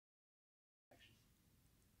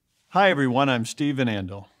Hi everyone, I'm Steve and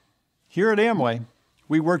Andel. Here at Amway,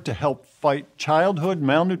 we work to help fight childhood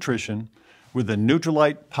malnutrition with the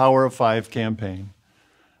Nutrilite Power of 5 campaign.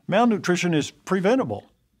 Malnutrition is preventable,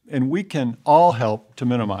 and we can all help to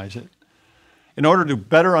minimize it. In order to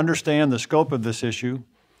better understand the scope of this issue,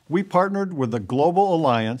 we partnered with the Global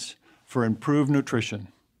Alliance for Improved Nutrition,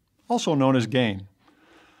 also known as GAIN.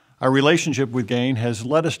 Our relationship with GAIN has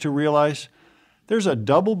led us to realize there's a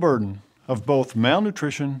double burden of both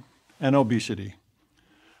malnutrition and obesity.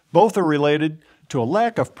 Both are related to a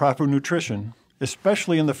lack of proper nutrition,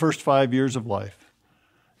 especially in the first 5 years of life.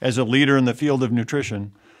 As a leader in the field of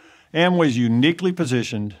nutrition, Amway is uniquely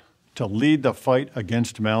positioned to lead the fight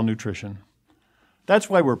against malnutrition. That's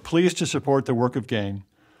why we're pleased to support the work of GAIN,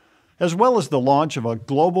 as well as the launch of a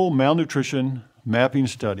global malnutrition mapping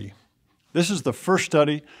study. This is the first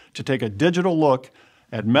study to take a digital look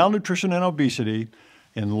at malnutrition and obesity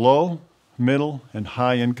in low, middle, and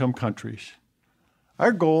high-income countries.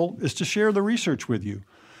 Our goal is to share the research with you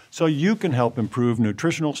so you can help improve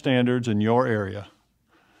nutritional standards in your area.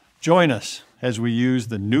 Join us as we use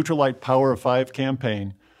the Nutrilite Power of 5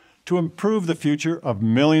 campaign to improve the future of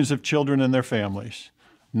millions of children and their families,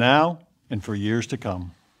 now and for years to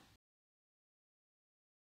come.